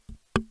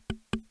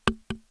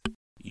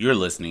You're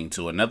listening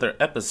to another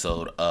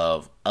episode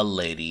of A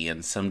Lady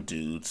and Some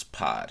Dudes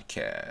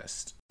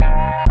podcast.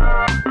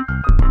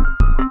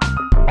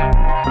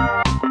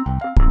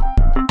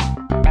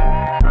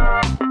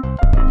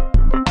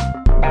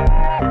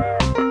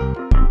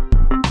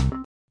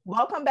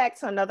 Welcome back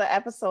to another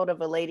episode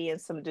of A Lady and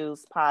Some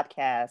Dudes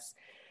podcast.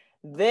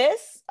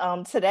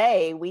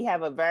 Today we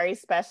have a very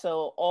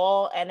special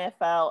all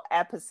NFL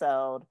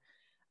episode.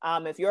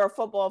 If you're a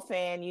football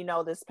fan, you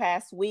know this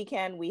past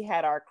weekend we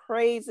had our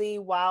crazy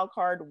wild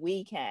card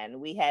weekend.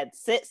 We had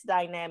 6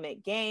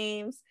 dynamic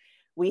games.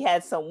 We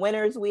had some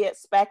winners we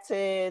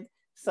expected,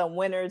 some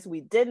winners we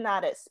did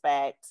not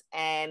expect,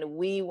 and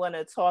we want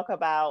to talk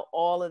about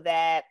all of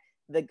that,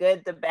 the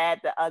good, the bad,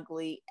 the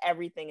ugly,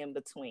 everything in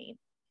between.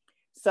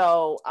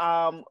 So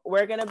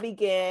we're going to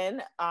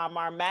begin.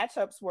 Our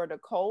matchups were the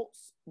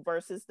Colts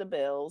versus the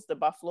Bills, the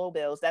Buffalo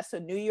Bills. That's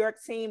a New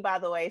York team, by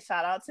the way.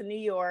 Shout out to New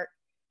York.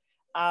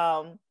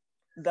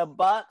 The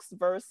Bucks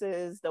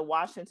versus the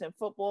Washington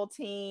football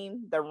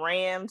team, the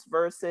Rams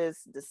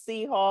versus the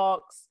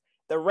Seahawks,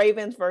 the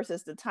Ravens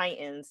versus the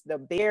Titans, the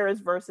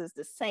Bears versus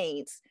the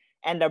Saints,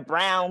 and the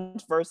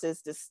Browns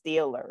versus the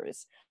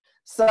Steelers.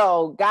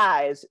 So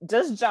guys,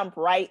 just jump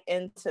right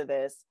into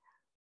this.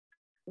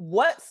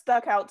 What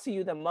stuck out to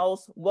you the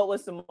most? What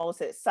was the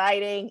most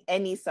exciting?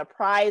 Any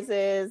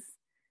surprises?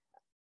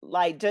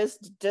 Like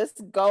just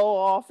go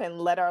off and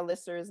let our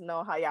listeners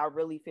know how y'all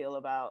really feel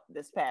about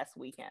this past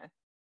weekend.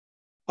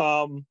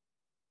 I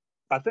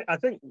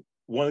think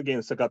one of the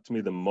games that stuck out to me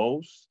the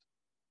most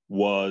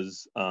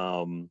was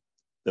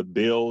the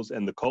Bills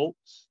and the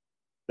Colts.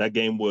 That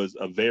game was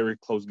a very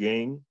close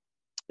game.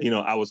 You know,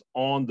 I was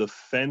on the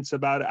fence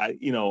about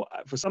it.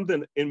 For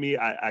something in me,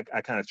 I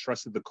kind of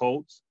trusted the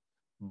Colts,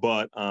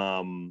 but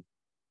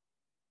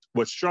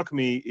what struck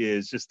me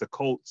is just the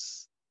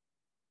Colts.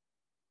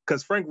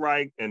 Because Frank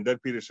Reich and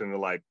Doug Peterson are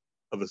like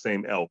of the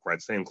same ilk,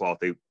 right? Same cloth.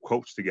 They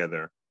coach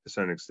together to a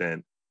certain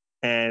extent.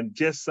 And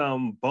just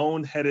some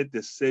boneheaded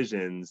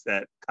decisions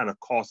that kind of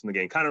cost them the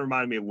game. Kind of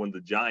reminded me of when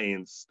the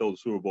Giants stole the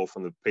Super Bowl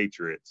from the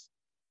Patriots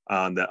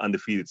on the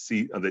undefeated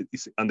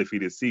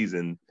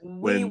season.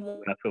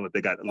 When I feel like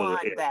they got a little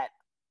that.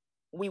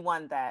 We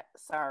won that.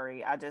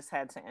 Sorry, I just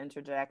had to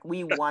interject.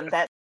 We won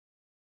that.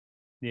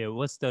 Yeah,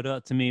 what stood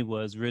out to me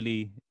was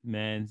really,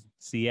 man,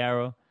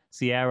 Ciara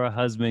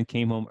husband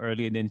came home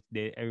earlier than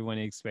everyone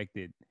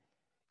expected.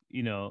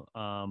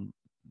 I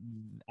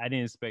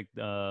didn't expect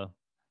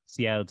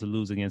Seattle to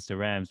lose against the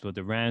Rams, but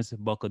the Rams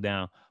buckled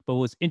down. But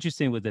what's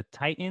interesting with the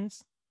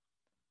Titans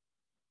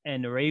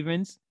and the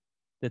Ravens,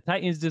 the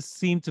Titans just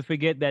seemed to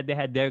forget that they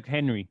had Derrick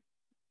Henry.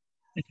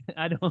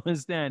 I don't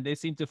understand. They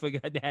seem to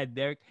forget they had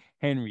Derrick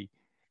Henry,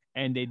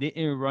 and they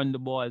didn't run the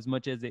ball as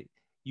much as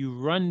you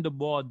run the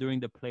ball during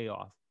the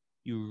playoff.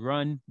 You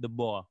run the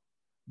ball.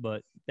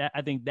 But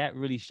I think that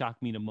really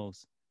shocked me the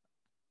most.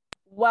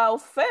 Well,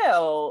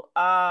 Phil,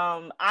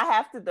 I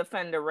have to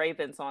defend the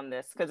Ravens on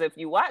this because if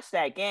you watch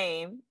that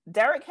game,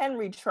 Derrick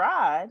Henry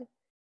tried.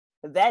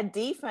 That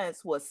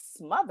defense was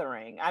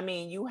smothering. I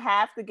mean, you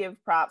have to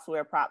give props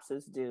where props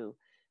is due.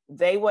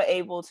 They were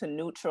able to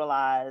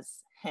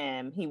neutralize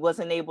him. He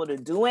wasn't able to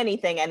do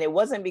anything, and it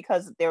wasn't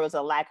because there was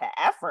a lack of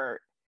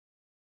effort.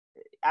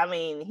 I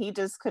mean, he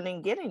just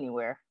couldn't get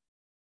anywhere.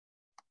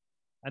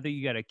 I think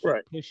you got to keep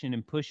pushing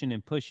and pushing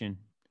and pushing,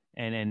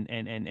 and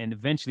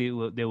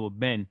eventually they will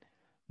bend.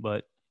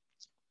 But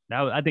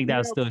I think that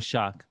was still a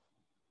shock.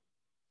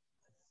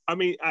 I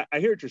mean, I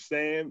hear what you're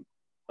saying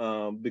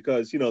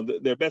because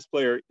their best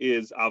player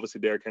is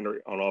obviously Derrick Henry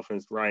on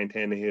offense. Ryan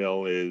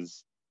Tannehill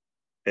is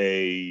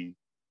a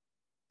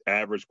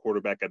average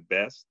quarterback at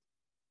best.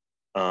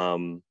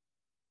 But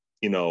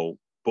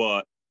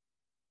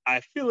I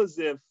feel as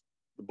if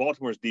the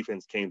Baltimore's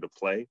defense came to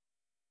play,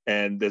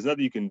 and there's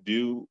nothing you can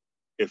do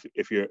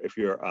if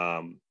you're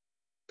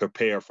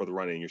prepared for the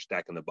run and you're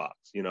stacking the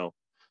box.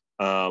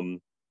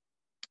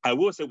 I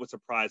will say what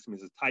surprised me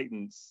is the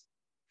Titans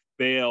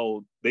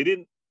failed.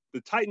 The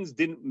Titans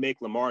didn't make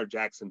Lamar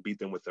Jackson beat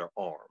them with their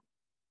arm.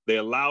 They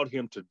allowed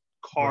him to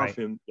carve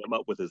him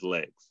up with his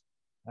legs.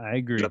 I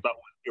agree. I thought it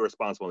was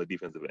irresponsible on the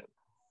defensive end.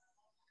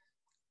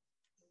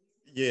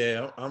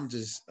 Yeah, I'm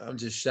just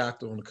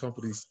shocked on a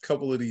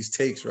couple of these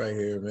takes right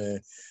here, man.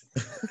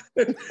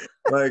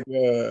 Like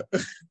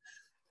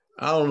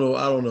I don't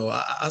know.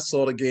 I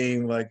saw the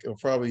game like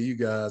probably you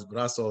guys, but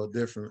I saw it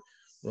different.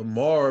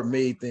 Lamar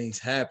made things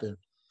happen.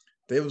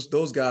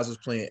 Those guys was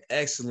playing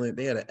excellent.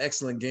 They had an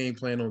excellent game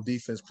plan on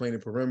defense, playing the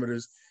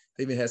perimeters.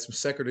 They even had some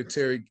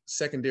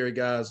secondary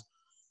guys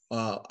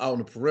out on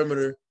the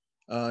perimeter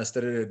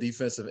instead of their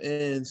defensive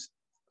ends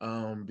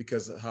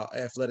because of how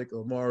athletic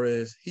Lamar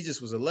is. He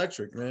just was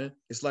electric, man.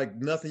 It's like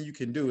nothing you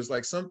can do. It's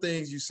like some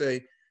things you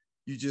say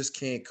you just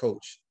can't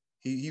coach.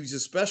 He was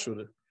just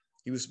special.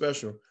 He was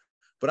special.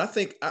 But I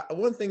think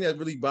one thing that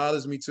really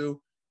bothers me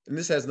too, and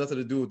this has nothing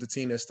to do with the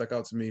team that stuck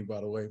out to me, by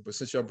the way, but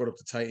since y'all brought up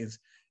the Titans,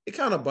 it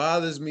kind of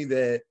bothers me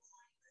that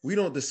we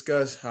don't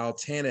discuss how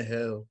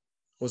Tannehill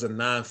was a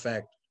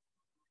non-factor.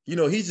 He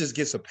just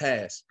gets a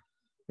pass.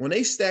 When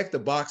they stack the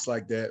box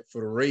like that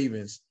for the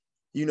Ravens,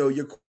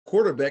 your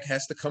quarterback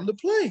has to come to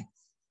play.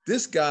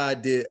 This guy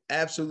did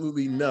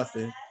absolutely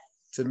nothing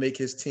to make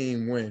his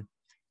team win.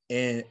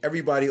 And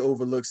everybody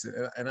overlooks it.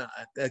 And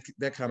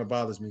that kind of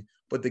bothers me.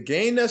 But the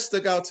game that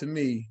stuck out to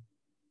me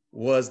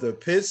was the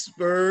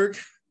Pittsburgh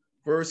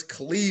versus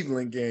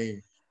Cleveland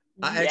game.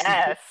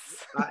 I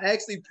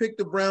actually picked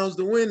the Browns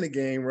to win the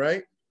game,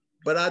 right?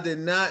 But I did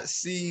not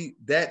see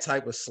that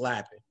type of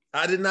slapping.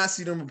 I did not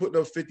see them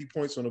putting up 50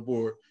 points on the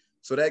board.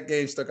 So that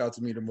game stuck out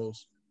to me the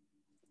most.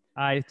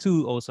 I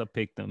too also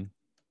picked them.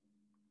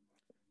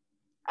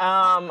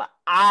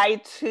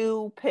 I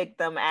too picked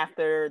them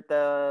after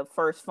the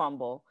first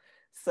fumble.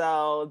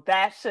 So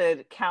that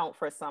should count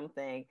for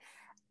something.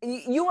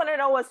 You want to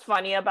know what's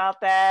funny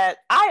about that?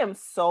 I am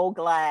so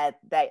glad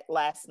that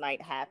last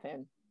night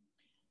happened.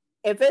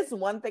 If it's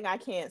one thing I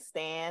can't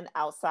stand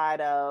outside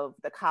of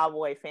the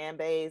Cowboy fan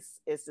base,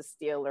 it's the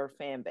Steeler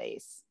fan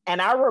base.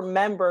 And I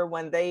remember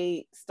when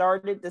they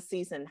started the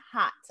season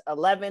hot,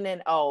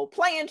 11-0,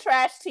 playing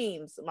trash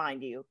teams,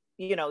 mind you.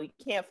 You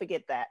can't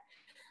forget that.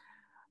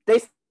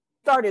 They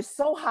started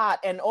so hot,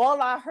 and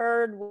all I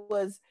heard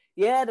was,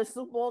 yeah, the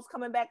Super Bowl's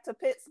coming back to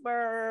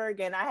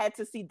Pittsburgh, and I had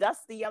to see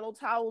dusty yellow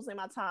towels in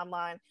my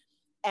timeline.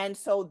 And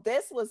so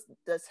this was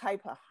the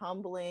type of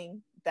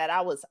humbling that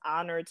I was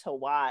honored to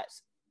watch.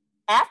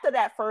 After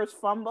that first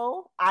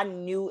fumble, I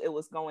knew it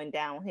was going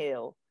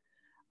downhill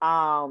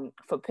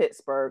for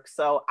Pittsburgh.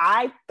 So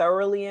I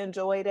thoroughly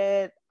enjoyed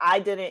it. I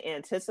didn't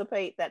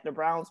anticipate that the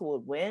Browns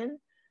would win,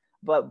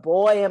 but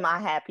boy, am I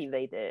happy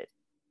they did.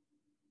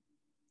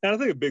 And I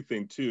think a big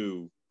thing,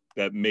 too,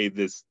 that made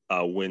this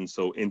win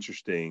so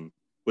interesting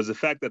was the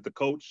fact that the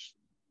coach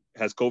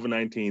has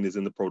COVID-19, is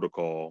in the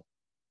protocol.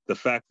 The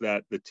fact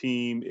that the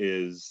team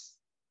is,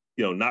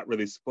 not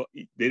really,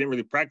 they didn't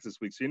really practice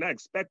this week. So you're not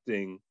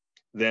expecting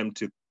them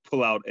to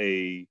pull out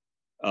a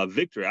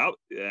victory.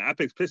 I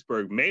picked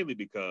Pittsburgh mainly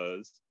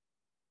because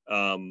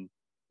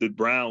the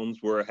Browns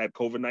had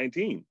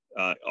COVID-19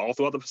 all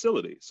throughout the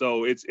facility.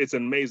 So it's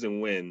an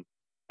amazing win.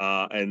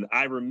 And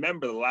I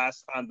remember the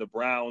last time the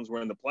Browns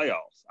were in the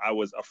playoffs. I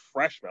was a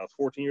freshman. I was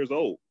 14 years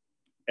old.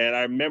 And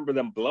I remember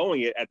them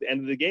blowing it at the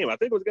end of the game. I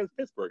think it was against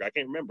Pittsburgh. I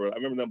can't remember. I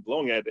remember them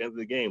blowing it at the end of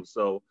the game.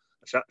 So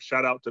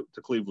shout out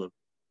to Cleveland.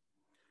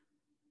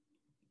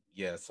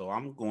 Yeah, so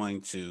I'm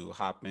going to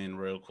hop in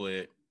real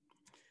quick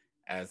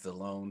as the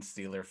lone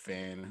Steeler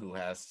fan who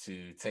has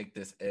to take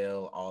this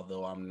L,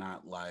 although I'm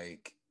not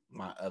like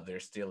my other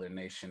Steeler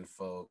Nation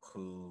folk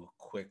who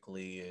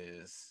quickly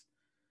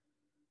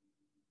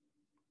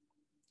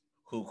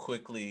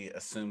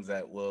assumes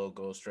that we'll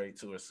go straight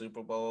to a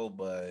Super Bowl.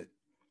 But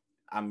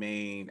I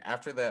mean,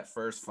 after that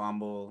first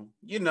fumble,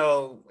 it's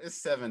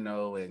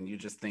 7-0 and you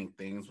just think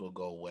things will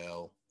go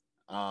well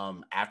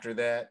after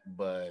that.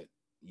 But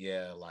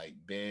yeah, like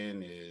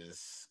Ben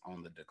is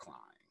on the decline.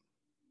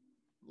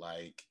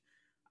 Like,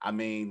 I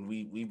mean,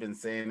 we've been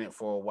saying it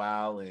for a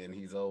while, and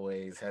he's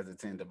always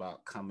hesitant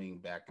about coming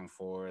back and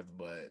forth.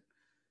 But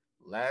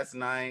last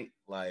night,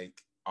 like,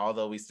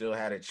 although we still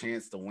had a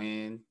chance to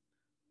win,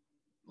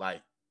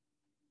 like,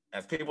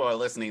 as people are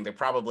listening, they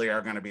probably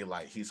are going to be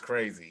like, he's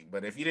crazy.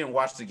 But if you didn't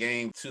watch the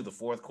game to the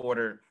fourth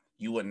quarter,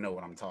 you wouldn't know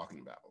what I'm talking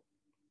about.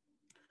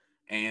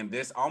 And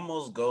this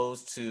almost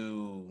goes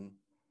to,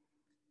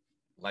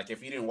 like,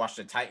 if you didn't watch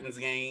the Titans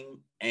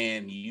game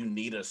and you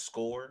need a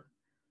score,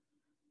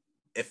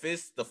 if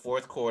it's the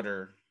fourth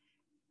quarter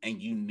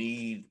and you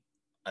need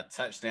a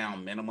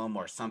touchdown minimum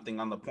or something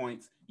on the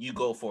points, you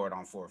go for it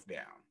on fourth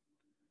down.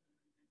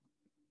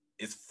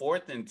 It's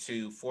 4th and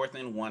 2, 4th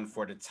and 1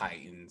 for the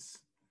Titans.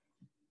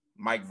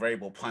 Mike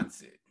Vrabel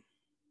punts it.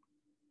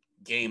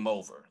 Game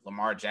over.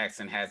 Lamar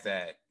Jackson has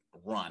that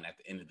run at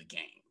the end of the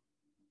game.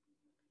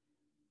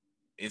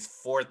 It's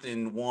 4th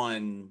and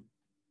 1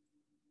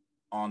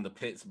 on the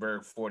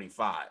Pittsburgh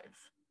 45.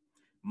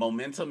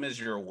 Momentum is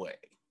your way.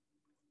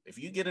 If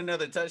you get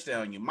another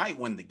touchdown, you might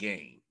win the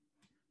game.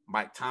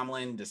 Mike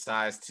Tomlin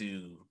decides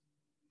to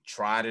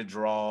try to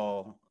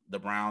draw the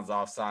Browns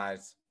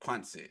offsides,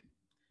 punts it.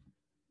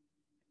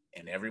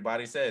 And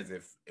everybody says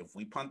if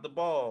we punt the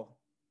ball,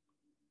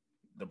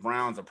 the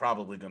Browns are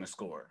probably going to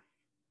score.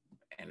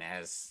 And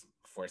as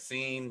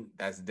foreseen,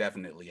 that's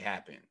definitely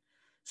happened.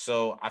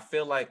 So I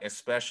feel like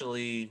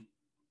especially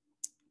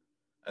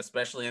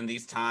in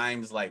these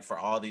times, like for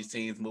all these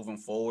teams moving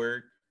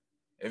forward,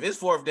 if it's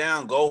fourth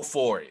down, go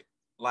for it.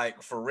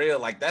 Like, for real,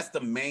 like, that's the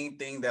main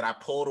thing that I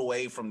pulled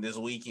away from this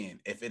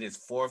weekend. If it is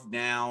fourth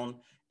down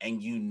and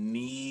you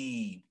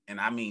need, and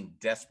I mean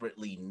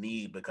desperately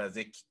need, because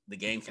the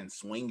game can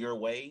swing your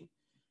way,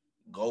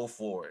 go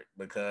for it.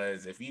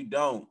 Because if you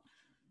don't,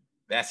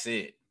 that's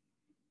it.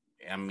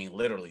 I mean,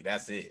 literally,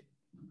 that's it.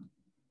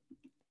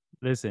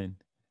 Listen,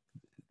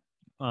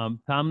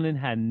 Tomlin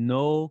had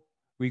no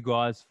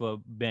regards for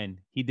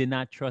Ben. He did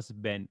not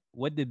trust Ben.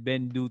 What did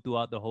Ben do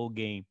throughout the whole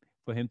game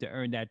for him to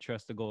earn that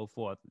trust to go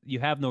forth? You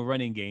have no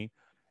running game.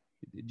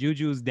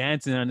 Juju's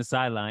dancing on the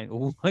sideline.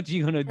 What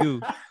you gonna do?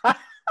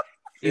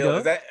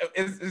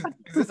 Is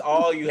this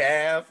all you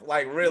have?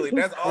 Like, really,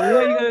 that's all. What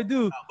are you gonna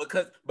do?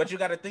 But you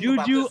got to think Juju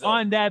about this, though.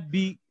 on that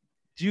beat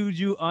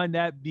Juju on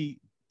that beat.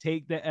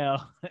 Take the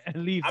L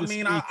and leave the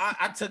streets.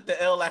 I took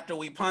the L after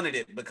we punted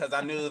it because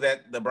I knew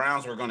that the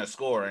Browns were going to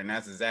score, and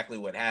that's exactly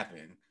what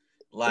happened.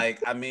 Like,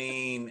 I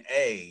mean,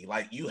 hey,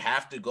 like, you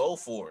have to go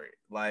for it.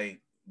 Like,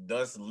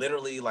 that's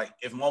literally, like,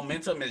 if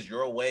momentum is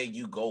your way,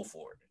 you go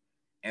for it.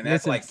 And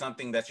that's, like,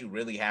 something that you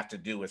really have to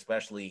do,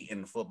 especially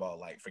in football.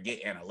 Like,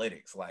 forget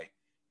analytics. Like,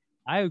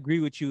 I agree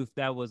with you if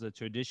that was a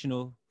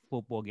traditional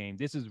football game.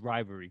 This is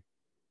rivalry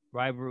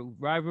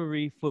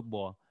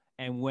football.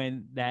 And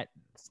when that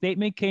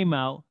statement came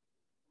out,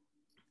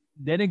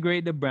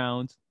 denigrate the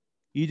Browns,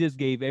 you just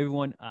gave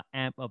everyone an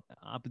amp up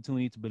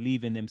opportunity to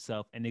believe in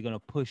themselves, and they're gonna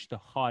push the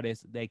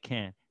hardest they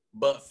can.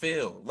 But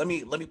Phil, let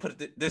me put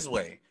it this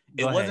way: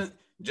 it wasn't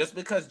just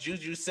because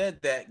Juju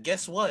said that.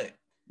 Guess what?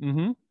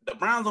 Mm-hmm. The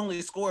Browns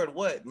only scored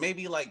what?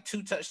 Maybe like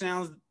 2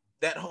 touchdowns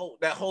that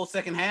whole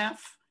second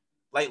half.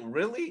 Like,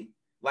 really?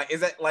 Like,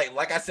 is that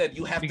like I said,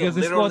 you have because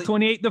to literally scored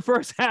 28 the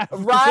first half.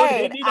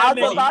 Right. I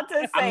was about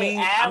to say,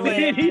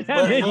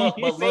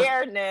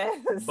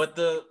 fairness.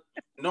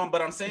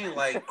 But I'm saying,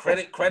 like,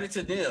 credit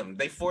to them.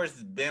 They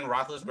forced Ben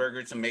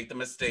Roethlisberger to make the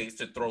mistakes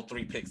to throw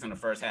 3 picks in the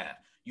first half.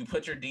 You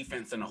put your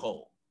defense in a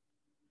hole.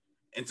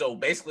 And so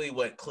basically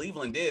what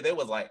Cleveland did, they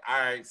was like, all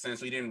right,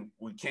 since we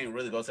can't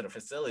really go to the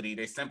facility,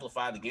 they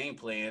simplified the game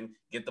plan,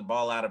 get the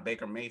ball out of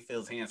Baker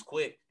Mayfield's hands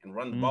quick and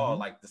run the ball,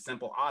 like the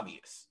simple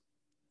obvious.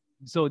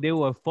 So they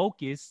were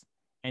focused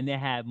and they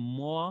had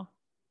more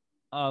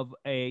of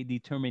a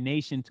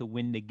determination to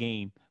win the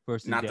game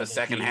versus not the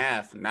second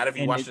half. Not if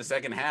you watch the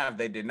second half,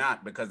 they did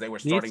not, because they were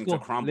starting to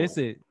crumble.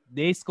 Listen,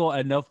 they scored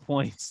enough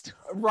points.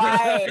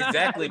 Right.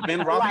 Exactly. Ben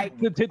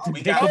Roethlisberger,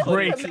 we got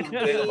put in too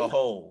big of a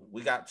hole.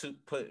 We got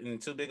put in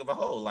too big of a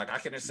hole. Like, I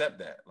can accept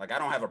that. Like, I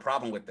don't have a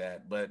problem with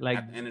that. But like,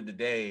 at the end of the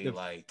day,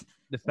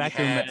 the fact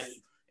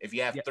if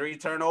you have 3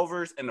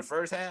 turnovers in the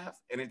first half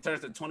and it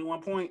turns to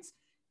 21 points,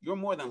 you're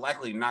more than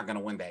likely not going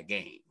to win that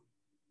game.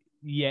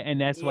 Yeah,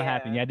 and that's what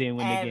happened. Y'all didn't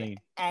win the game.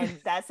 And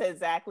that's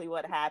exactly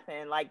what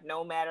happened. Like,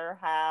 no matter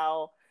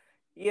how,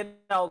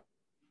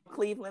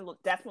 Cleveland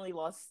definitely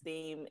lost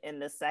steam in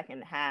the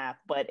second half,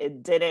 but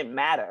it didn't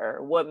matter.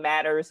 What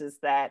matters is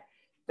that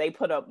they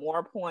put up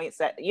more points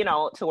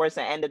towards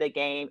the end of the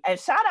game. And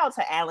shout out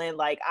to Allen.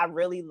 Like, I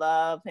really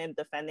love him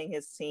defending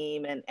his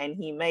team, and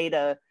he made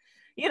a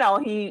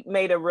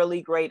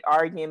really great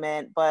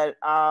argument. But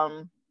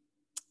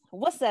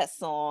what's that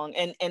song?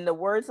 And in the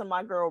words of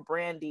my girl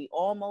Brandy,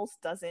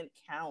 almost doesn't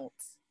count.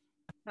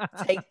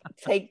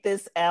 Take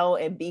this L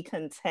and be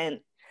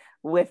content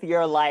with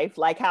your life,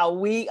 like how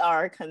we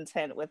are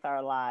content with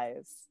our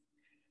lives.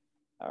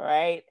 All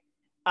right.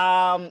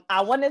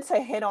 I wanted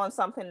to hit on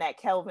something that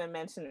Kelvin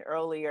mentioned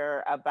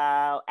earlier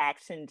about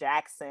Action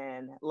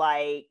Jackson.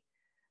 Like,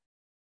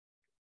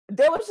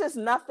 there was just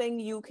nothing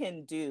you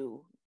can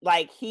do.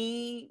 Like,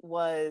 he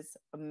was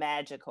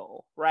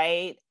magical,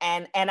 right?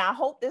 And I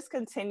hope this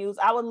continues.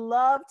 I would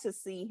love to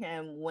see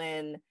him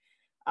win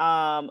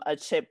a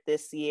chip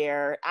this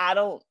year.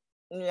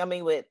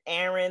 With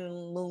Aaron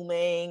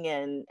looming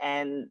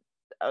and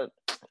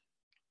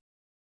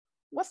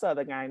what's the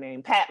other guy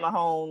named? Pat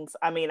Mahomes.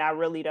 I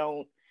really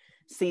don't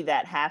see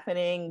that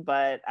happening,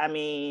 but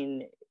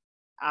I'm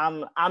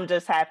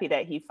just happy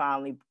that he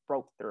finally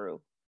broke through.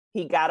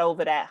 He got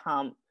over that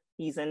hump.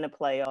 He's in the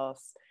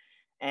playoffs.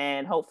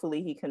 And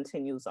hopefully he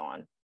continues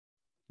on.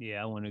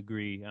 Yeah, I want to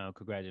agree.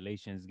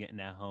 Congratulations getting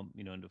that hump.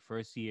 In the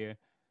first year,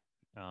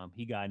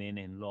 he got in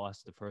and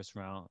lost the first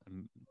round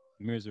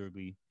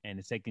miserably. And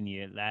the second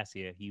year, last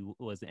year, he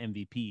was the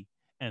MVP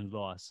and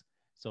lost.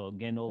 So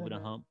getting over the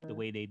hump the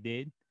way they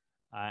did,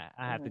 I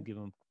have to give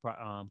him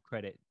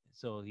credit.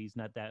 So he's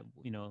not that,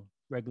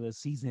 regular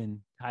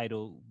season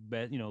title,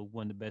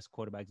 one of the best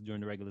quarterbacks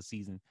during the regular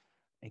season,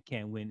 and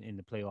can't win in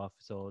the playoff.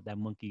 So that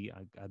monkey,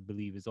 I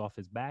believe, is off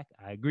his back.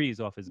 I agree,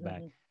 is off his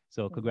back.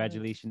 So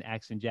congratulations,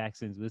 Action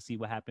Jacksons. We'll see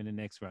what happened in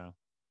the next round.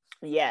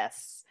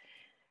 Yes.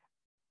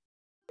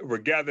 We're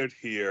gathered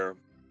here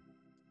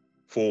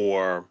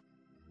for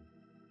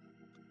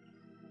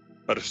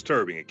a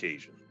disturbing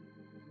occasion.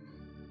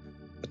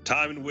 A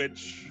time in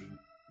which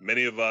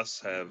many of us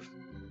have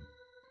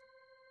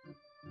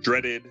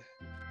dreaded,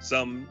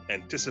 some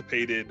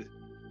anticipated,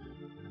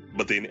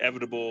 but the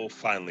inevitable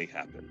finally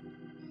happened.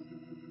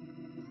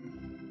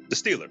 The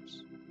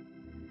Steelers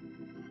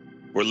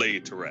were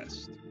laid to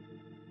rest.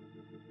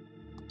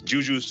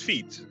 Juju's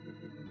feet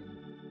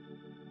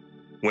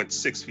went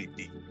 6 feet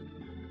deep.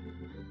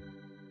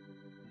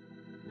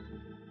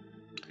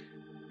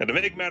 And to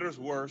make matters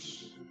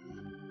worse,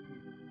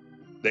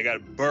 they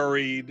got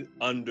buried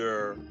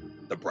under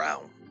the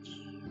Browns.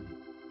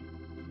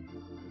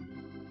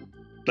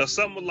 Now,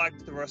 some would like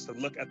for us to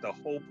look at the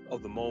hope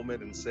of the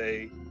moment and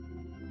say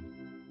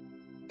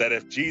that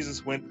if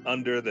Jesus went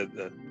under,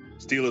 the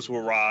Steelers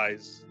will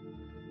rise.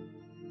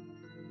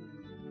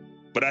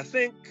 But I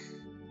think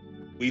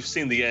we've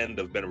seen the end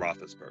of Ben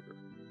Roethlisberger.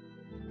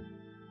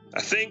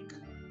 I think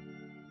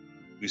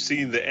we've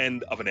seen the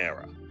end of an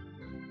era.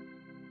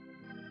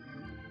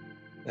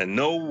 And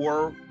no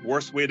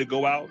worse way to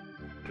go out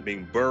than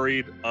being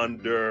buried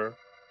under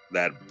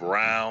that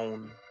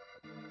brown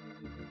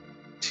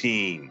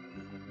team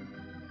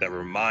that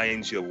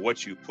reminds you of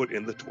what you put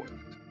in the toilet.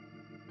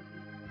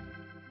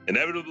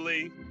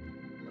 Inevitably,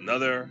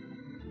 another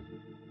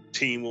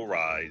team will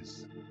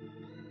rise,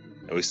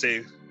 and we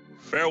say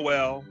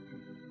farewell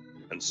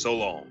and so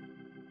long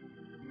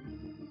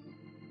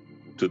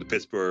to the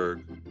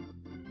Pittsburgh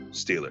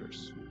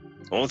Steelers.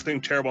 The only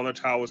thing terrible on their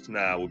towers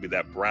now would be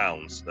that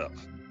brown stuff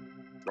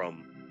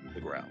from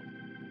the ground.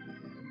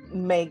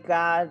 May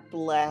God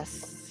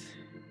bless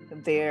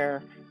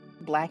their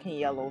black and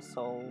yellow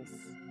souls.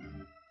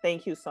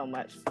 Thank you so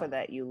much for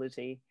that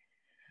eulogy.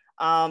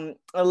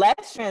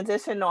 Let's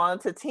transition on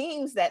to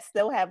teams that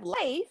still have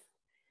life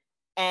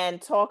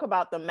and talk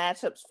about the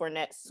matchups for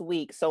next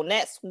week. So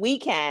next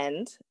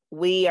weekend,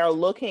 we are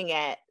looking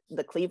at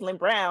the Cleveland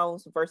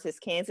Browns versus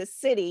Kansas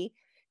City.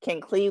 Can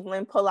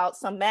Cleveland pull out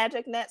some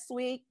magic next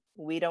week?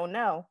 We don't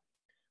know.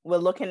 We're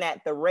looking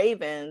at the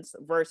Ravens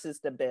versus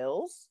the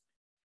Bills.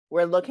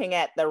 We're looking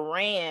at the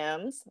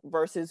Rams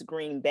versus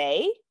Green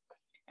Bay.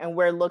 And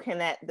we're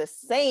looking at the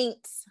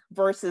Saints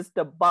versus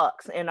the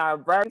Bucks in our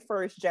very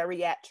first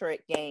geriatric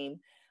game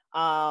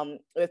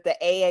with the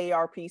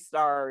AARP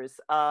stars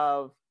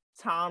of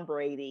Tom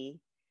Brady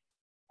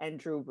and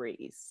Drew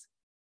Brees.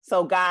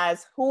 So,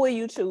 guys, who are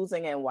you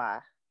choosing and why?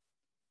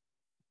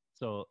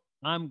 So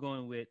I'm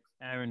going with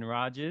Aaron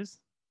Rodgers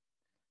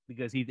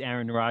because he's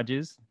Aaron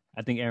Rodgers.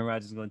 I think Aaron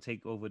Rodgers is going to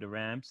take over the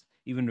Rams.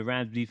 Even the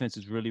Rams defense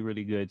is really,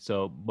 really good.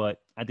 So,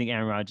 but I think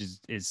Aaron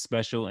Rodgers is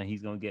special and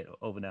he's going to get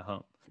over that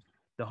hump.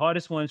 The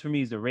hardest ones for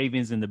me is the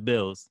Ravens and the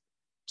Bills.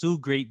 Two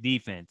great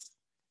defense.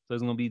 So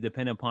it's going to be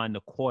dependent upon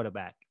the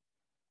quarterback.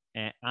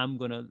 And I'm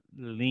going to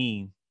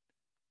lean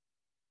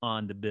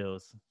on the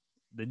Bills.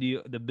 The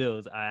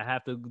Bills. I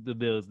have to the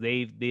Bills.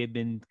 They've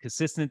been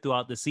consistent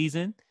throughout the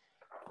season.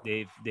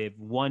 They've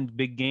won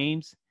big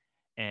games,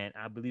 and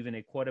I believe in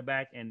a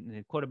quarterback. And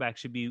the quarterback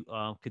should be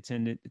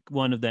contended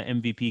one of the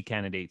MVP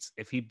candidates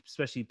if he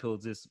especially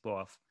pulls this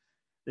off.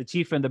 The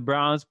Chiefs and the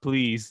Browns,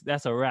 please.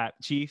 That's a wrap,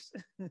 Chiefs.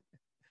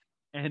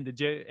 and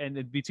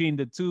between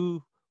the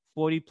two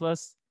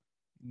 40+,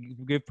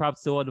 give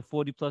props to all the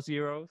 40+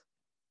 euros.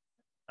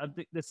 I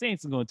think the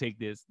Saints are going to take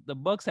this. The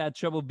Bucks had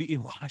trouble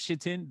beating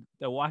Washington,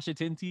 the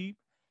Washington team.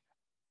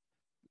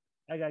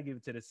 I got to give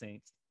it to the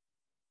Saints.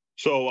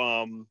 So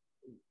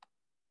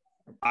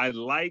I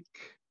like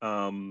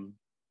so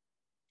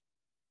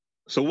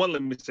one,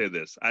 let me say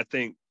this. I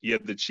think you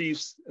have the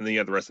Chiefs and then you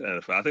have the rest of the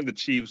NFL. I think the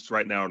Chiefs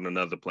right now are on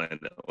another planet.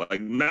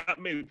 Like not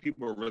many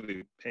people are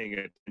really paying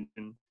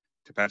attention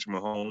to Patrick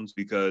Mahomes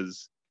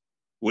because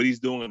what he's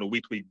doing on a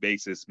week-to-week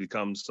basis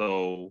becomes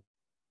so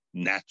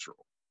natural.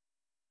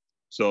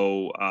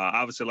 So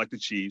obviously I like the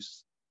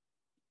Chiefs.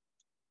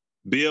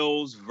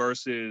 Bills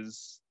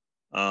versus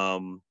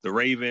the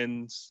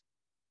Ravens.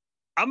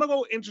 I'm going to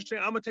go interesting.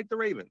 I'm going to take the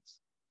Ravens.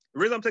 The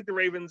reason I'm taking the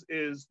Ravens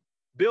is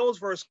Bills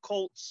versus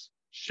Colts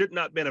should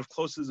not have been as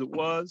close as it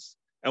was.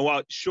 And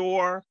while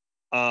sure,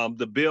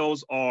 the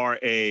Bills are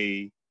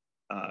a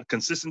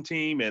consistent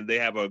team and they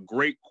have a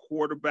great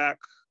quarterback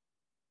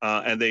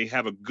and they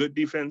have a good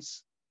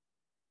defense,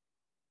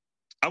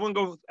 I'm going to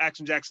go with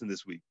Action Jackson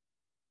this week.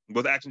 Go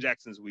with Action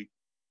Jackson this week.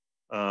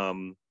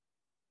 And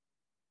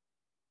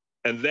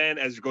then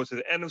as you go to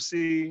the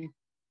NFC,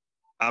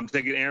 I'm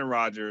taking Aaron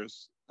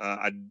Rodgers.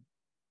 I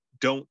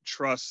don't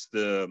trust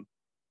the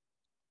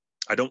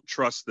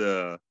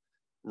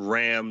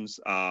Rams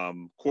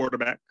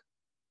quarterback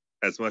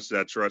as much as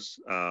I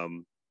trust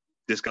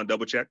Discount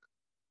Double Check.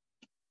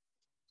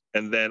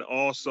 And then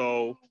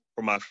also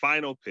for my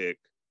final pick,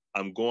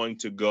 I'm going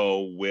to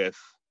go with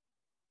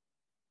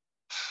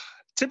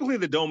typically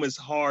the dome is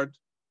hard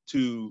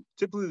to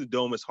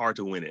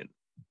win in,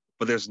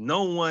 but there's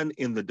no one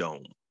in the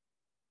dome.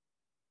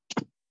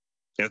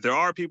 And if there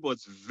are people,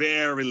 it's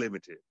very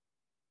limited.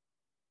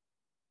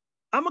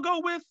 I'm gonna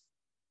go with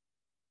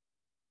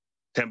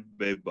Tampa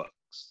Bay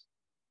Bucks.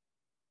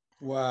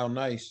 Wow,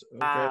 nice. Okay.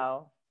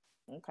 Wow.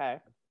 Okay.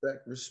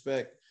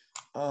 Respect.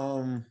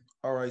 All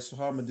right, so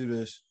how I'm gonna do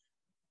this.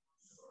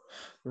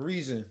 The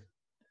reason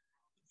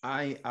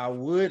I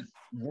would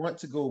want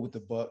to go with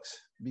the Bucks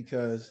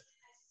because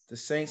the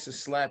Saints have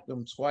slapped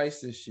them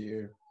twice this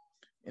year,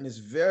 and it's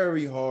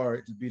very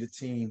hard to beat a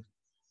team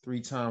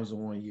 3 times in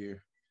 1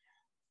 year.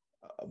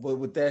 But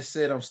with that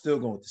said, I'm still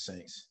going with the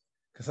Saints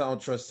because I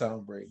don't trust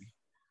Tom Brady.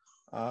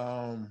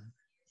 Then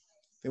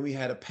we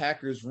had a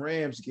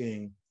Packers-Rams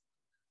game.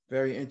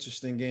 Very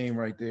interesting game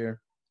right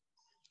there.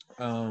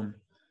 I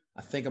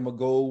think I'm going to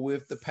go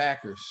with the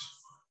Packers.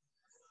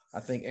 I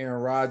think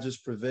Aaron Rodgers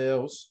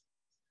prevails.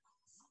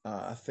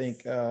 I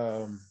think,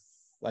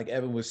 like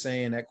Evan was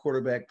saying, that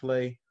quarterback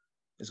play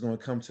is going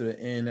to come to the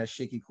end, that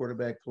shaky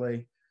quarterback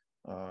play.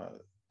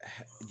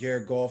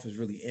 Jared Goff is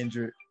really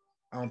injured.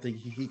 I don't think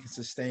he can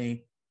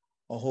sustain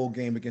a whole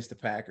game against the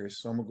Packers.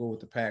 So I'm going to go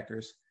with the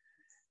Packers.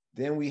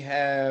 Then we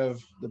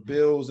have the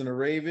Bills and the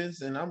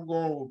Ravens, and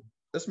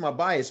that's my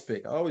bias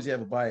pick. I always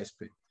have a bias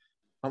pick.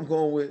 I'm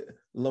going with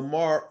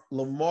Lamar,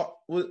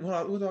 what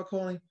do I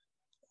call him?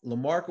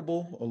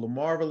 Lamarkable or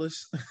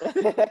Lamarvelous?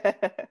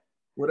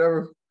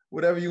 whatever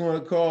you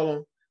want to call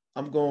him,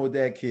 I'm going with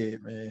that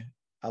kid, man.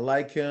 I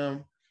like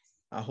him.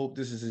 I hope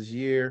this is his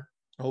year.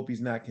 I hope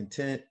he's not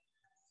content,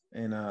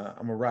 and I'm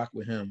gonna rock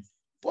with him.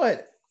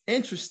 But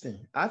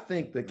interesting. I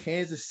think the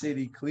Kansas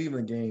City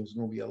Cleveland game is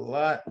gonna be a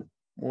lot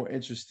more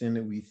interesting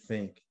than we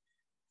think.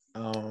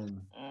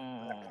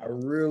 I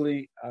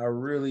really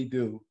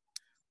do.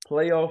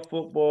 Playoff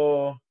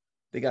football.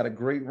 They got a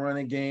great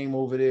running game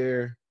over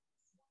there.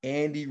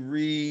 Andy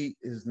Reid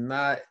is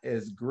not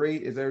as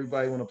great as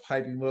everybody want to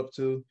pipe him up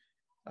to.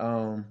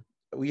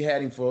 We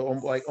had him for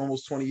like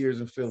almost 20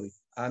 years in Philly.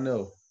 I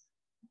know,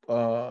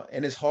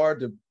 and it's hard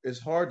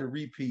to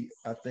repeat.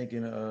 I think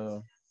in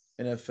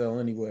NFL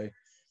anyway.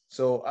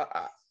 So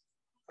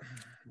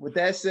with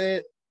that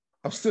said,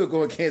 I'm still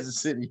going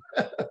Kansas City,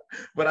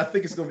 but I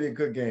think it's going to be a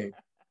good game.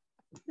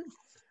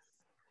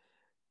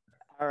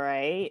 All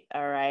right.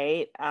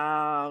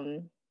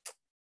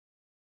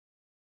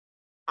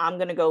 I'm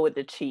gonna go with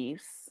the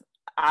Chiefs.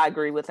 I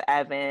agree with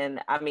Evan.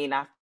 I mean,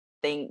 I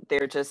think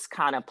they're just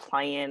kind of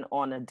playing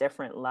on a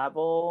different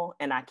level,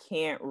 and I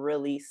can't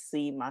really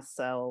see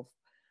myself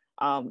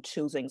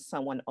choosing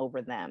someone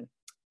over them.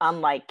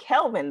 Unlike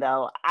Kelvin,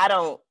 though, I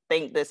don't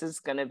think this is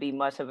going to be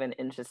much of an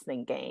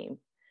interesting game.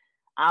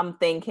 I'm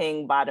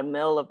thinking by the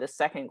middle of the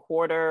second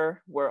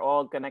quarter, we're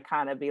all going to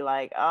kind of be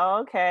like,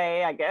 oh,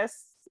 okay, I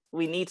guess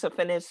we need to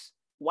finish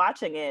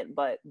watching it,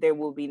 but there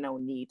will be no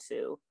need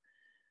to.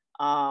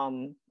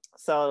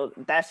 So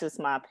that's just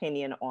my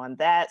opinion on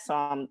that. So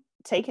I'm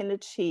taking the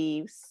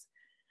Chiefs.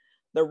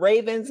 The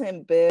Ravens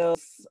and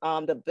Bills.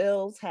 The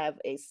Bills have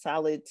a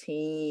solid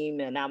team,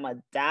 and I'm a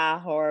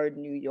diehard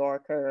New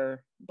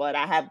Yorker, but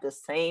I have the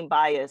same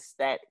bias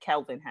that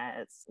Kelvin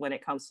has when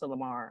it comes to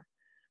Lamar.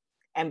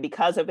 And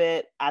because of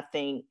it, I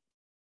think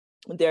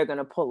they're going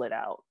to pull it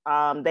out.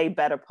 They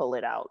better pull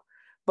it out.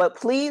 But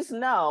please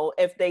know,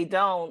 if they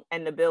don't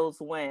and the Bills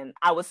win,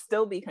 I would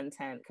still be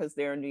content because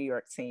they're a New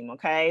York team,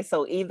 okay?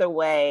 So either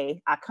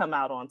way, I come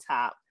out on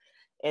top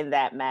in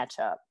that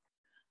matchup.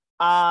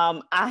 I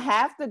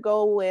have to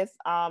go with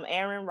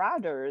Aaron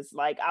Rodgers.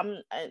 Like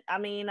I'm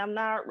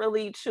not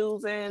really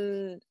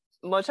choosing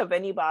much of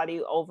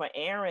anybody over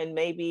Aaron,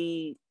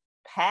 maybe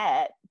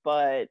Pat,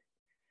 but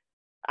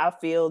I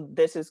feel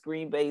this is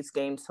Green Bay's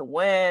game to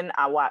win.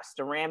 I watched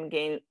the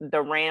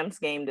Rams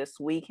game this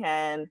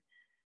weekend.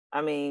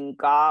 I mean,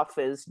 Goff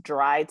is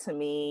dry to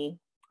me.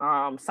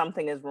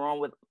 Something is wrong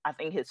with, I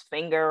think, his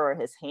finger or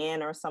his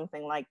hand or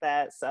something like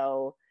that.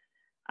 So,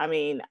 I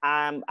mean,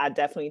 I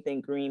definitely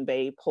think Green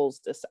Bay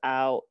pulls this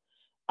out.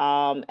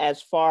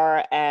 As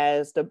far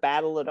as the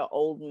battle of the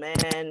old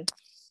men,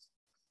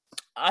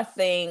 I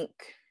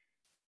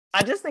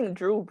just think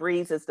Drew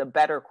Brees is the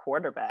better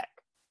quarterback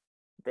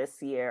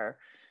this year.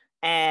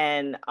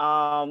 And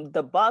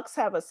the Bucks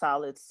have a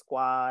solid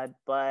squad,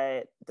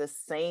 but the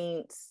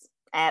Saints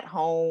at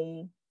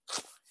home,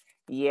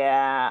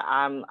 yeah,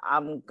 I'm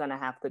gonna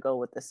have to go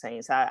with the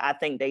Saints. I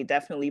think they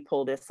definitely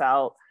pull this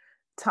out.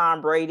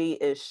 Tom Brady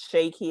is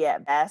shaky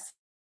at best.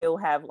 He'll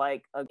have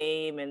like a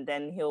game and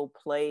then he'll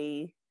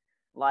play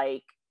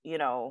like,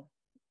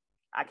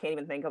 I can't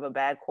even think of a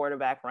bad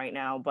quarterback right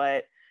now,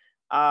 but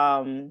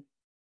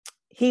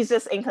he's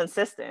just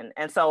inconsistent.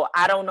 And so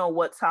I don't know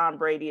what Tom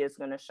Brady is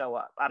going to show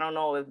up. I don't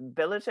know if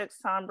Belichick's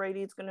Tom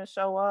Brady is going to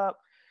show up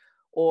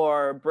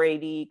or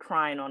Brady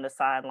crying on the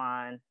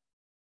sideline.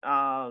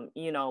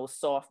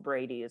 Soft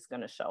Brady is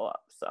going to show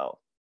up. So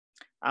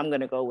I'm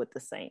going to go with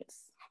the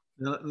Saints.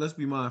 Now, let's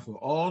be mindful.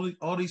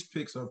 All these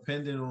picks are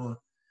pending on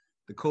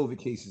the COVID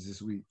cases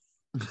this week.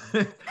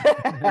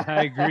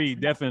 I agree,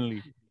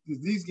 definitely.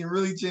 These can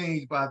really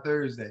change by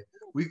Thursday.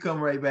 We come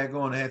right back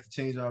on and have to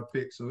change our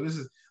picks. So this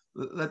is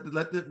let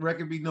the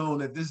record be known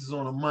that this is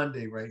on a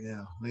Monday right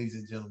now, ladies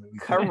and gentlemen.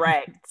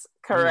 Correct.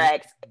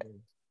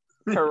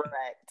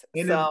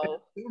 And so, for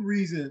some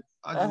reason,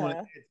 I just want to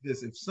add to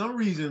this. If some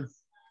reason,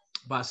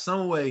 by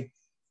some way,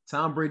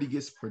 Tom Brady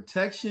gets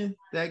protection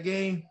that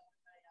game,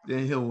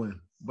 then he'll win.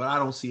 But I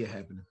don't see it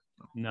happening.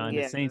 No,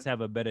 the Saints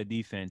have a better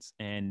defense,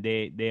 and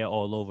they are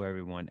all over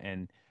everyone.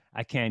 And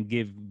I can't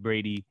give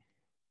Brady.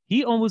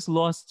 He almost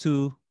lost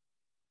to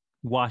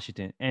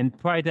Washington, and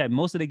prior to that,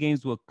 most of the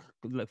games were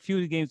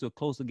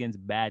close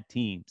against bad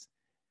teams.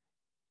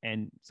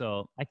 And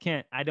so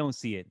I don't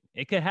see it.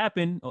 It could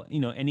happen,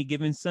 any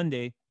given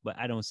Sunday, but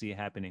I don't see it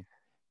happening.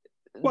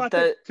 Well, I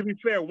think, to be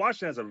fair,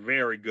 Washington has a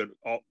very good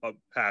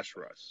pass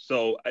rush.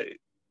 So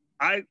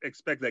I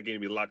expect that game to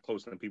be a lot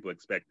closer than people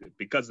expected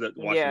because of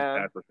the Washington's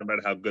pass rush, no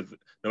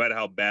matter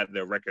how bad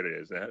their record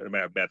is, no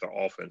matter how bad their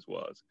offense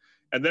was.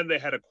 And then they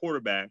had a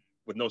quarterback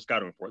with no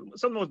scouting report.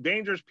 Some of the most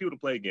dangerous people to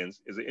play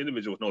against is an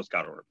individual with no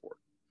scouting report.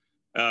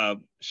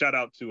 Shout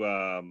out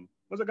to,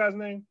 what's the guy's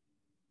name?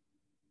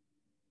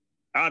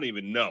 I don't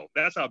even know.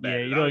 That's how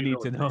bad. Yeah, you don't need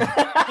to know.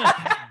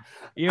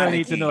 You don't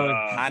need to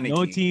know.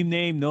 No team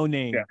name, no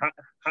name. Yeah,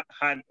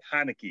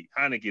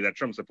 Heineke, that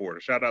Trump supporter.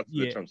 Shout out to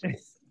the Trump supporter.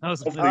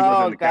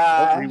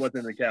 Hopefully he wasn't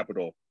in the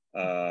Capitol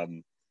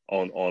on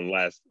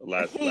last.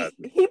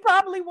 He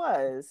probably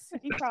was.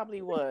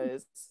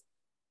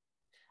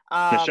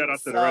 And shout out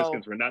to the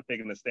Redskins for not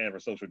taking a stand for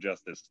social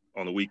justice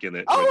on the weekend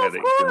that had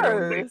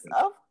the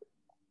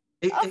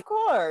Of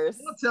course.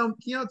 Can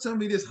y'all tell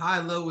me this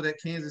high level that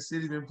Kansas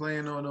City been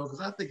playing on though? Because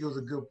I think it was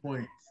a good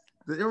point.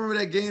 You remember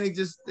that game?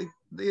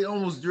 They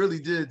almost really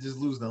did just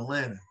lose to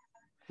Atlanta.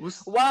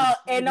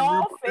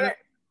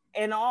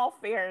 In all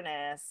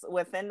fairness,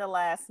 within the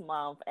last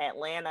month,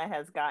 Atlanta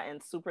has gotten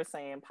Super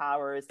Saiyan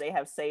powers. They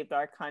have saved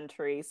our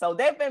country, so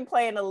they've been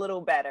playing a little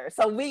better.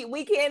 So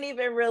we can't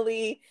even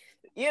really,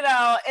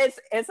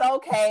 it's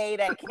okay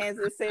that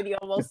Kansas City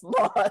almost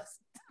lost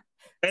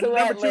to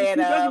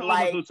Atlanta.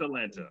 Almost lose to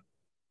Atlanta.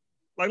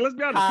 Like, let's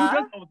be honest,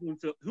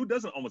 who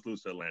doesn't almost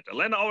lose to Atlanta?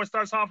 Atlanta always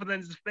starts off and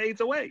then just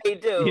fades away. They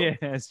do. Yeah,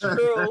 that's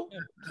true.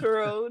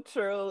 True.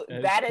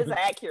 That is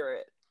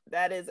accurate.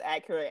 That is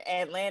accurate.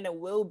 Atlanta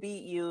will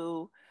beat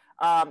you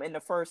in the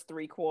first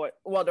three quarters.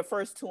 Well, the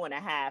first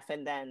 2.5,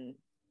 and then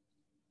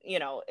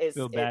it's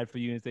feel bad for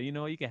you and say,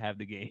 you can have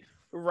the game.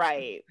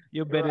 Right.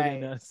 You're better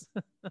than us.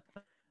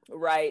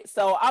 Right.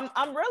 So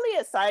I'm really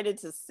excited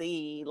to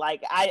see.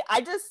 Like,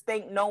 I just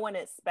think no one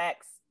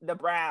expects the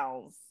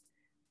Browns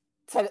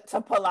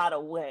to pull out a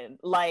win.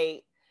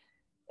 Like,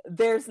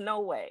 there's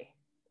no way.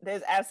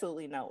 There's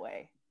absolutely no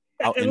way.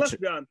 And let's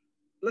be honest.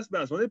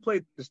 When they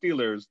played the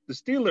Steelers,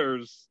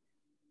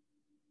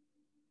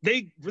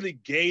 they really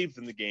gave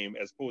them the game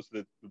as opposed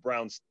to the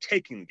Browns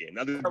taking the game.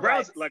 Now, the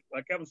Browns, like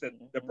Kevin said,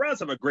 the Browns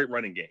have a great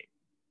running game.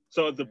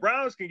 So if the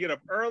Browns can get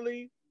up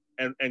early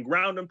and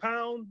ground and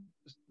pound,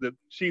 the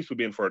Chiefs would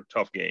be in for a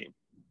tough game.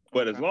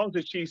 But as long as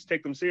the Chiefs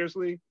take them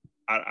seriously,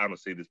 I don't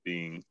see this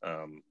being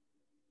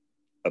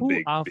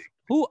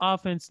Who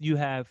offense do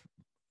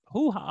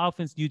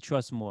you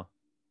trust more?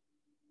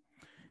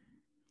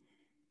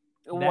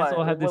 That's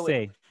all I have to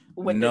say.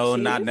 No,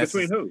 not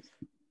necessarily. Between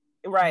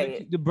who?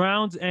 Right. The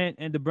Browns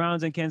and the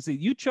Browns and Kansas City.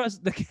 You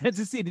trust the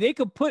Kansas City. They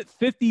could put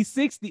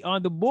 50-60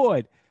 on the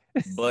board.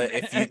 But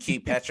if you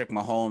keep Patrick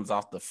Mahomes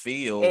off the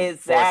field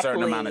for a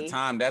certain amount of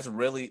time, that's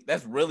really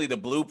the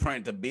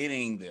blueprint to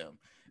beating them.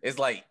 It's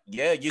like,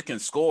 yeah, you can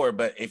score,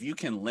 but if you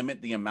can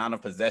limit the amount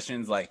of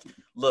possessions, like,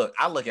 look,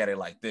 I look at it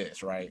like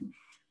this, right?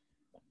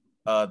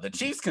 The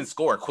Chiefs can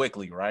score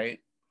quickly, right?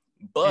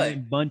 But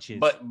in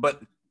bunches.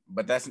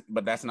 But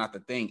that's not the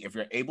thing. If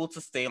you're able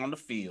to stay on the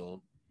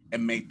field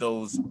and make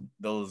those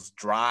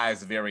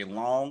drives very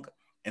long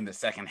in the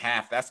second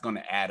half, that's going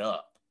to add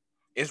up.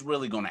 It's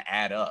really going to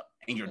add up,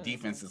 and your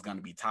defense is going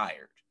to be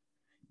tired.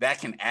 That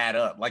can add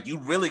up. Like, you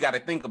really got to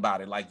think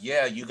about it. Like,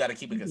 yeah, you got to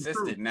keep it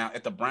consistent. Now,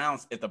 if the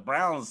Browns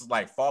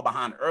like fall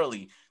behind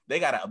early, they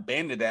got to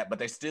abandon that, but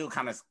they still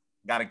kind of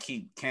got to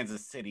keep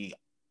Kansas City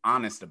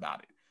honest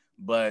about it.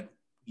 But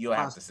you'll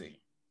have to see.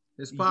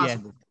 It's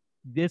possible.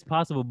 Yeah, it's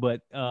possible,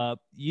 but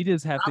you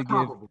just have to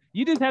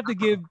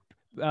give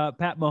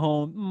Pat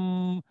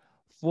Mahomes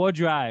 4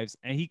 drives,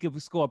 and he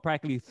could score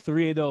practically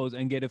 3 of those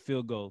and get a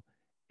field goal.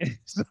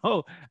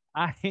 So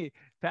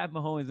Pat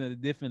Mahomes is at a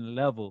different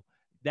level.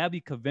 That'd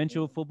be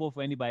conventional football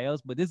for anybody else,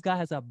 but this guy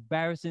has a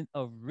embarrassing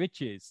of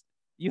riches.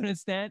 You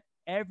understand?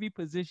 Every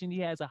position he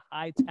has a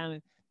high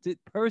talented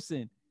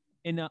person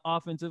in the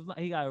offensive line.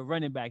 He got a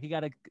running back. He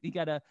got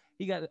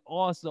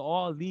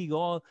all league,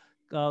 all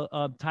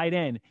tight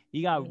end.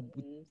 He got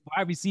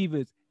wide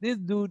receivers. This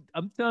dude,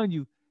 I'm telling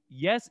you,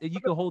 yes, you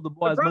can hold the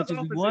ball as much as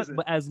you want,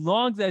 but as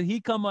long as he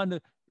come on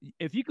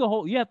if you can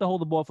hold, you have to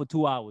hold the ball for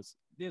 2 hours.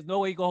 There's no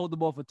way you can hold the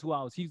ball for 2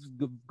 hours. He's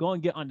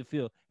going to get on the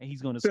field, and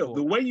he's going to score.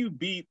 The way you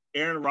beat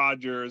Aaron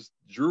Rodgers,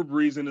 Drew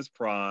Brees in his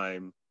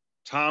prime,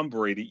 Tom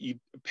Brady,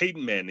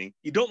 Peyton Manning,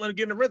 you don't let him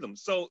get in the rhythm.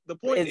 So the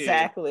point is,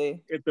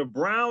 if the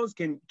Browns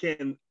can get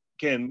a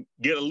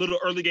little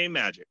early game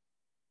magic,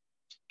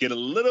 get a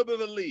little bit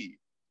of a lead,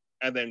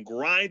 and then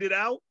grind it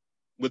out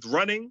with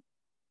running.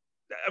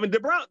 I mean, the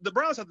Browns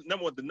have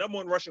the number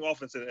one rushing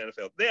offense in the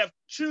NFL. They have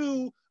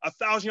 2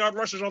 1,000-yard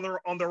rushers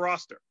on their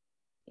roster.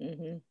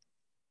 Mm-hmm.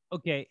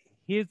 Okay,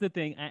 here's the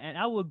thing, and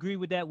I will agree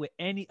with that with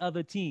any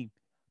other team.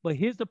 But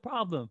here's the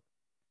problem.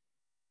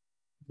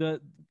 The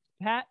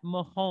Pat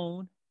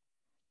Mahomes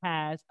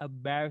has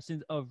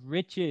embarrassing of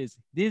riches.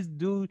 This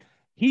dude,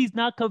 he's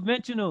not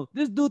conventional.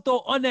 This dude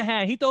throw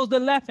underhand. He throws the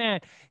left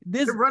hand.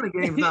 This running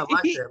game is not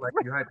like that. Like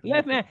you hype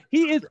left hand.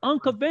 He is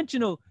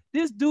unconventional.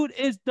 This dude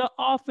is the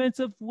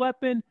offensive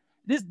weapon.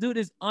 This dude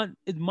is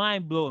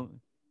mind blowing.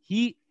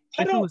 For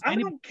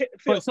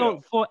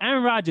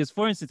Aaron Rodgers,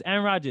 for instance,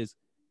 Aaron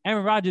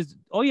Rodgers,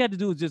 all you had to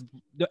do was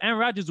Aaron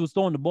Rodgers was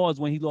throwing the balls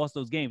when he lost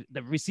those games.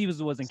 The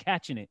receivers wasn't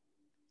catching it,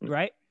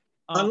 right?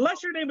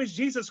 Unless your name is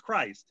Jesus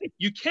Christ,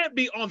 you can't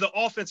be on the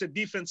offense and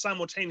defense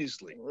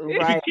simultaneously. Right.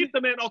 If you keep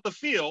the man off the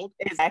field,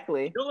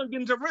 exactly, don't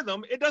get into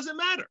rhythm, it doesn't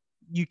matter.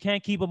 You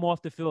can't keep him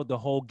off the field the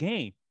whole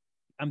game.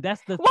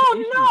 That's the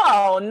issue.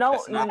 No.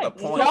 That's not the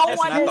point. No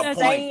one is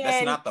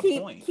saying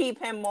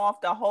keep him off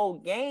the whole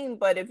game,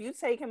 but if you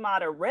take him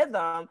out of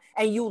rhythm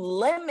and you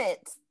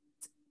limit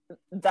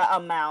the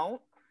amount,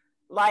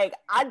 like,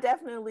 I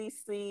definitely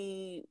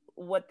see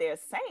what they're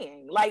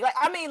saying. Like,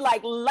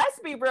 let's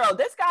be real.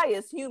 This guy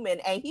is human,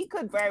 and he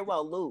could very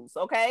well lose.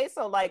 Okay,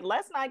 so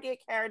let's not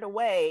get carried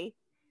away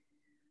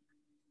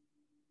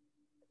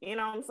You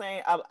know what I'm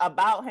saying?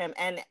 About him.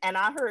 And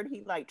I heard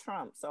he liked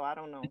Trump, so I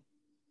don't know.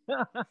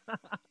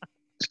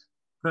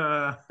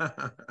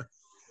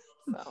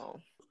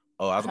 So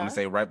Oh, I was gonna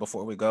say right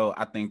before we go,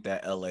 I think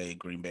that LA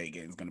Green Bay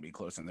game is gonna be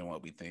closer than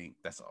what we think.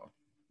 That's all.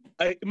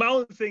 My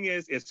only thing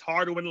is, it's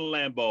hard to win the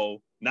Lambeau,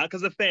 not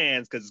because of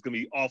fans, because it's gonna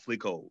be awfully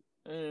cold.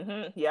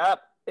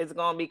 Yep, it's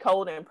gonna be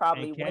cold and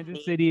probably And Kansas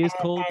windy. City is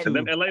cold too.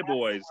 And them LA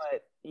boys.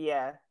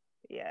 Yeah.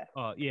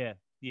 Oh yeah.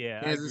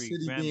 Kansas I agree.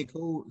 City being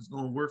cold is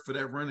going to work for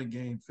that running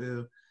game,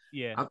 Phil.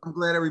 Yeah. I'm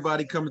glad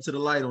everybody coming to the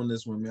light on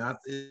this one, man. I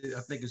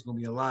think it's going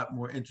to be a lot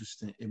more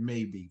interesting. It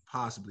may be,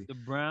 possibly. The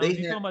Browns. You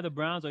talking about the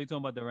Browns or you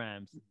talking about the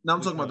Rams? No,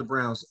 I'm talking about the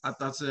Browns. I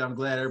said I'm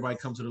glad everybody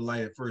come to the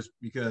light at first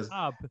because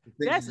I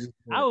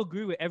would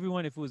agree with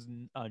everyone if it was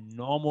a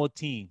normal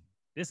team.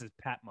 This is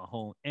Pat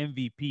Mahomes,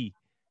 MVP.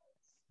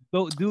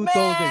 Dude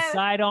throws a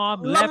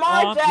sidearm, left arm.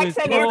 Lamar Jackson is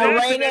the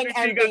reigning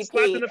MVP. Got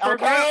slapped in the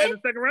first round and the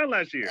second round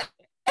last year.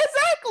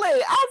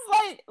 Exactly. I was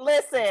like,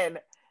 listen,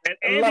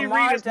 and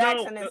Lamar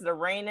Jackson is the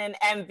reigning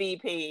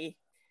MVP.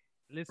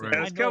 Listen,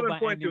 as Kelvin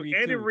pointed to,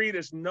 Andy Reid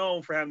is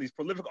known for having these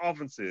prolific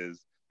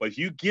offenses, but if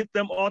you get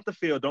them off the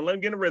field, don't let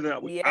them get in a rhythm.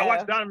 I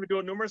watched Donovan do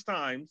it numerous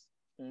times.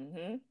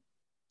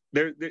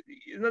 There's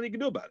nothing you can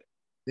do about it.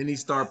 Then he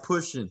start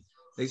pushing.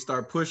 They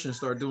start pushing,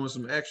 start doing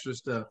some extra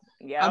stuff.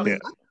 Yeah.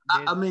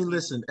 I mean,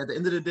 listen, at the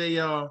end of the day,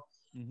 y'all,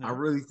 I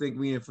really think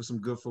we in for some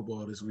good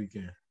football this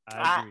weekend.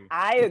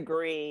 I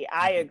agree.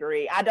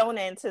 I don't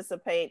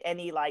anticipate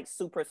any like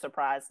super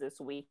surprise this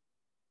week.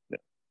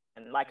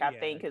 And like I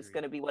think it's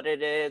going to be what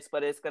it is,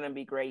 but it's going to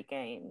be great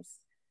games.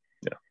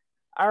 Yeah.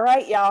 All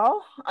right,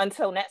 y'all.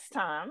 Until next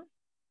time.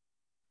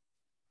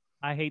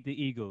 I hate the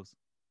Eagles.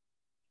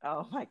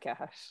 Oh my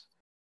gosh.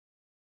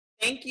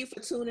 Thank you for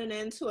tuning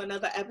in to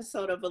another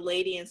episode of A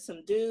Lady and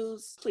Some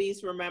Dudes.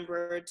 Please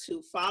remember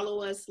to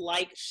follow us,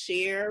 like,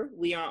 share.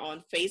 We are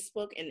on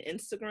Facebook and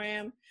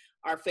Instagram.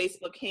 Our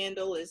Facebook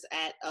handle is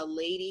at A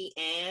Lady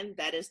and,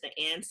 that is the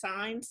and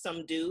sign,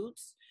 Some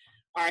Dudes.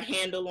 Our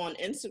handle on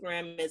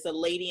Instagram is A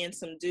Lady and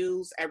Some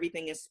Dudes.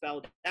 Everything is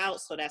spelled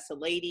out, so that's A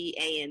Lady,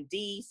 A and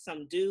D,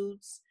 Some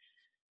Dudes.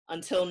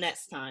 Until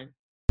next time.